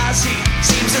I see.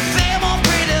 Seems that they're more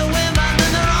pretty women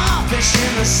than there are fish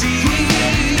in the sea.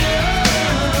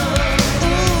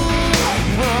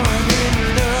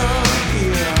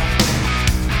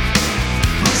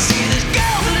 You see this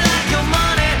girl who like your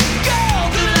money, girl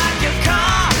who like your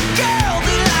car, girl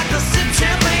who like to sip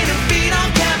champagne and feed on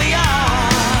caviar.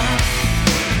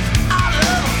 I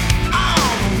love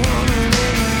all the woman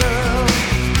in love.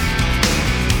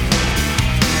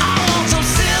 Some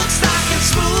silk stocking,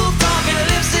 smooth talking,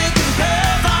 lipstick and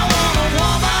curves. I want a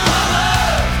woman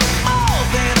more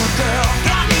than a girl.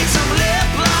 I need some lip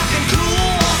lock and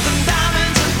cool off and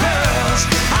diamonds and pearls.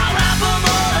 I'll wrap them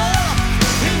all up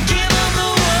and give them the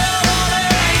world. Oh,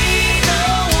 there ain't no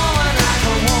woman like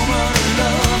a woman in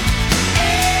love.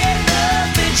 Ain't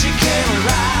nothing she can't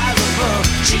rise above.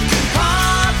 She can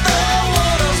part the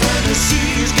waters when the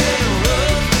seas get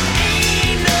rough.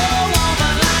 Ain't no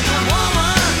woman like a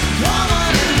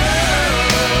woman in love.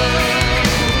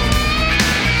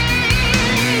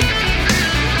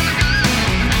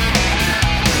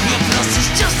 Your plus is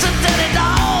just a dirty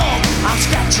dog. I'm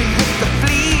scratching with the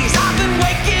fleas. I've been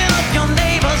waking up your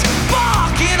neighbors,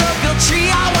 barking up your tree.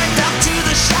 I went out to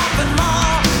the shopping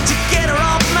mall to get her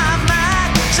off my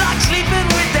mind. It's like sleeping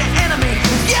with the enemy.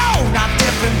 Yo, not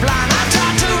deaf and blind. I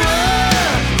tried to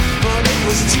run, but it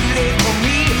was too late for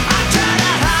me. I tried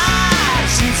to hide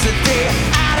since the day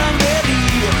Adam met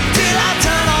Eve. Till I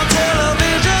turned on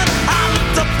television, I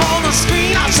looked up on the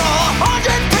screen. I saw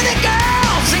 100 pretty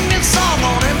girls sing this song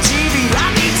on MTV. I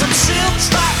need some silk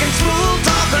stocking, smooth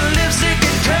talking, lipstick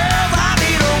and curves. I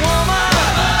need a woman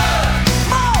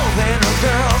more than a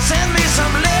girl. Send me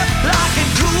some lip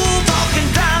locking, cool talking,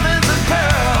 diamonds and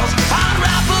pearls. I'd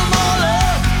wrap them all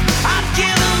up, I'd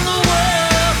give them the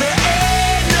world. There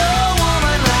ain't no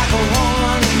woman like a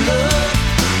woman in love.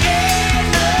 Ain't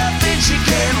nothing she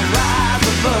can't rise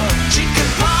above. She can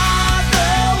part the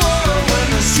water when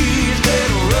the seas get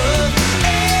rough.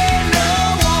 Ain't no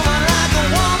woman like a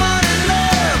woman in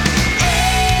love.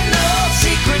 Ain't no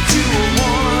secret to a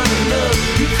woman in love.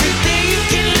 You think that you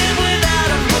can live without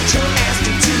her, but you're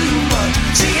asking too much.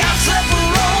 See, I slept for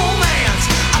romance,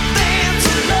 I dance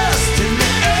for lust, and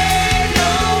there ain't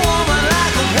no woman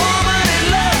like a woman in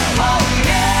love. Oh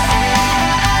yeah,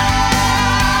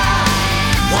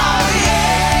 oh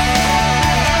yeah,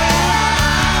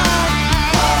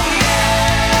 oh yeah.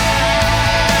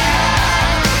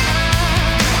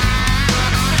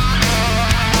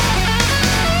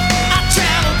 I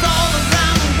traveled all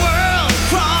around the world,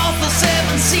 across the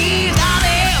 7 seas. Not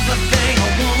everything I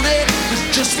wanted, there's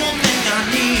just one thing I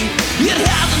need. It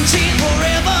hasn't changed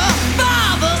forever.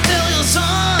 Fathers, tell your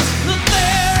sons that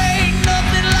there ain't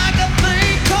nothing like a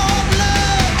thing called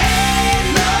love.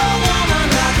 Ain't no woman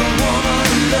like a woman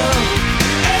in love.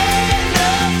 Ain't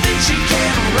nothing she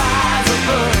can't rise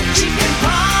above. She can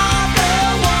part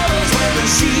the waters when the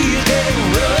seas get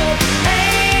rough.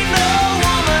 Ain't no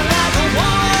woman like a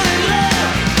woman in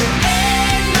love. There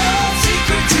ain't no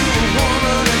secret to a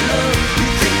woman in love. You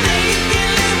think that you can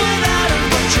live without her,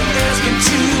 but you're asking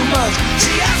too much.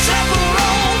 See, I slept for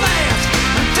romance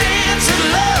and dance and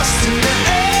lust, and there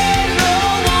ain't no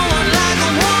woman like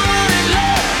a woman in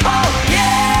love. Oh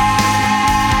yeah,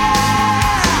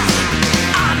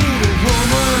 I need a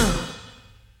woman.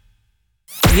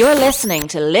 You're listening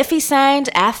to Liffey Sound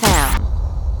FM.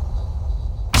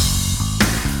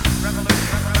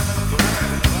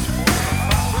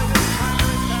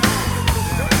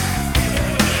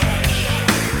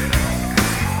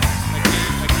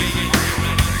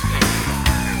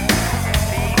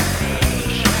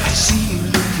 I see you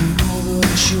looking over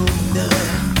the shoulder.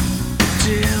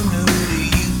 Tell me who do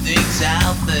you think's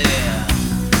out there?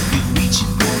 You're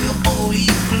reaching for your holy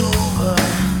clover.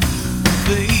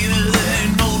 Baby, there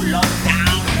ain't no love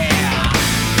down here.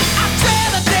 I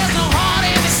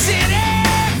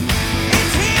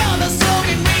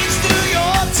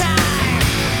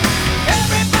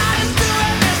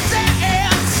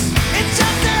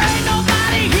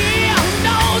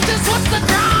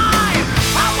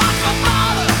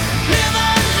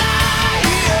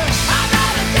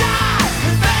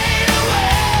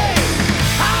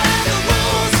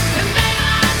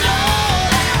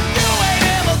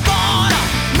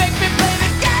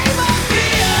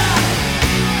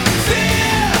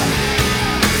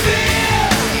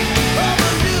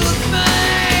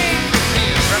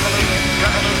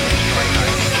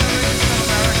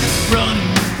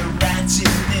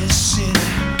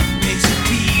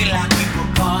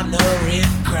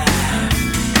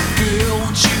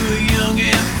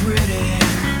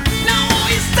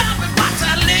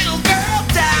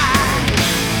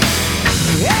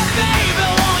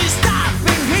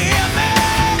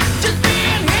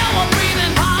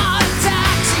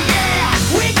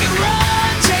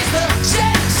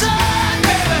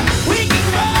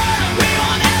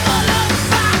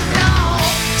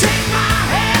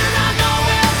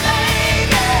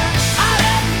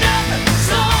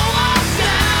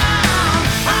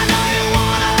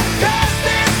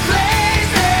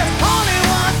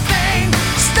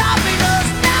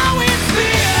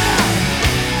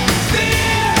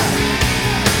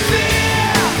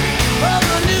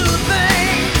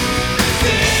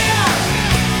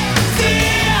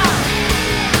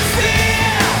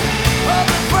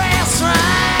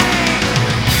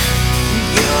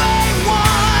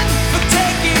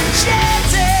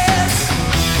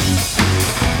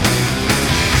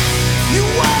You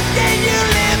work and you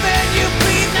live and you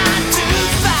bleed 9 to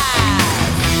 5.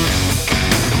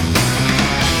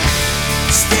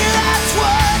 Still that's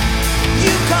what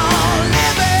you call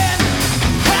living.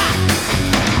 Ha!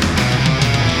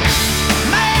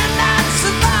 Man, not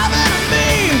surviving me.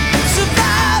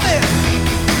 Surviving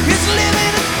is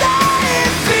living and dying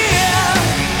in fear.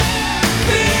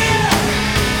 Fear.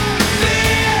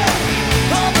 Fear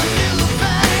of a new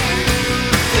thing.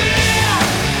 Fear.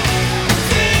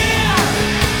 Fear.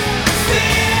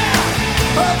 Fear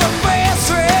of a brass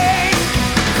ring.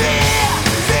 Fear.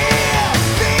 Fear.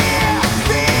 Fear.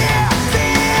 Fear.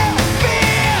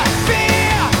 Fear. Fear. Fear.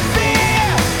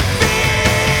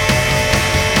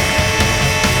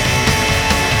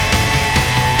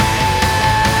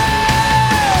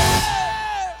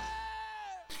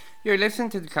 You're listening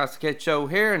to the Classic Hit Show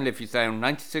here in Liffey Sound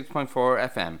 96.4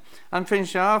 FM. And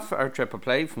finishing off our triple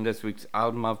play from this week's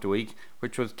album of the week,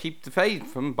 which was Keep the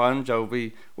Faith from Bon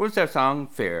Jovi, was their song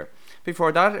Fear.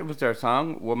 Before that, it was their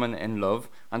song Woman in Love,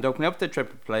 and opening up the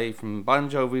triple play from Bon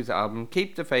Jovi's album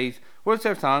Keep the Faith was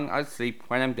their song I'll Sleep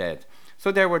When I'm Dead.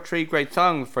 So there were 3 great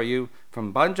songs for you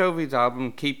from Bon Jovi's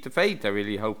album Keep the Faith. I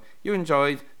really hope you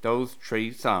enjoyed those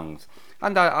 3 songs.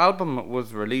 And that album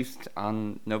was released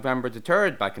on November the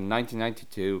 3rd back in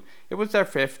 1992. It was their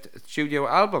 5th studio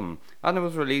album, and it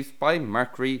was released by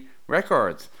Mercury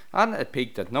Records, and it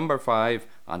peaked at number 5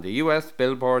 on the US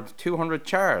Billboard 200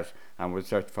 chart and was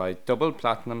certified double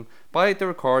platinum by the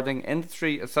Recording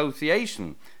Industry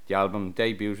Association. The album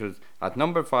debuted at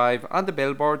number 5 on the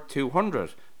Billboard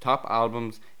 200 top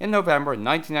albums in November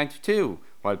 1992,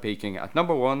 while peaking at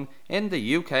number 1 in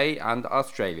the UK and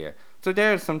Australia. So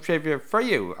there's some trivia for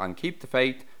you on Keep the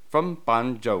Faith from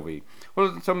Bon Jovi.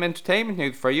 Well, some entertainment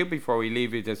news for you before we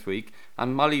leave you this week,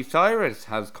 and Molly Cyrus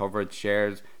has covered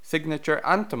Cher's signature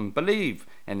anthem Believe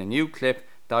in a new clip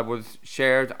that was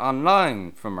shared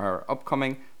online from her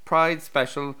upcoming Pride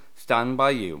special Stand By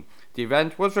You. The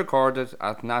event was recorded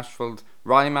at Nashville's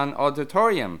Ryman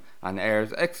Auditorium and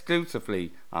airs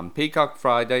exclusively on Peacock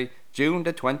Friday, June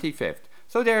the 25th.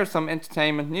 So there's some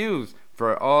entertainment news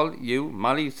for all you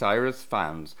Molly Cyrus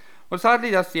fans. Well,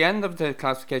 sadly, that's the end of the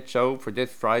Classic Hit Show for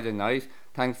this Friday night.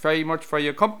 Thanks very much for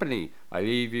your company. I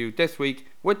leave you this week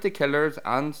with The Killers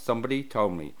and Somebody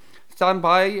Told Me. Stand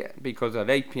by, because at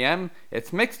 8 p.m.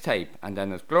 it's Mixtape, and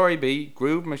then it's Glory Be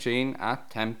Groove Machine at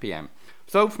 10 p.m.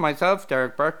 So for myself,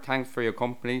 Derek Burke, thanks for your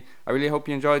company. I really hope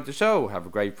you enjoyed the show. Have a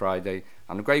great Friday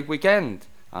and a great weekend,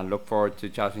 and look forward to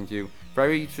chatting to you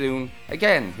very soon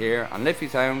again here on Liffey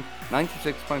Sound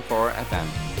 96.4 FM.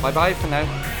 Bye bye for now.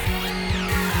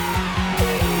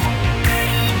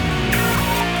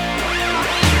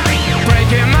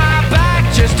 Breaking my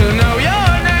back just to know you're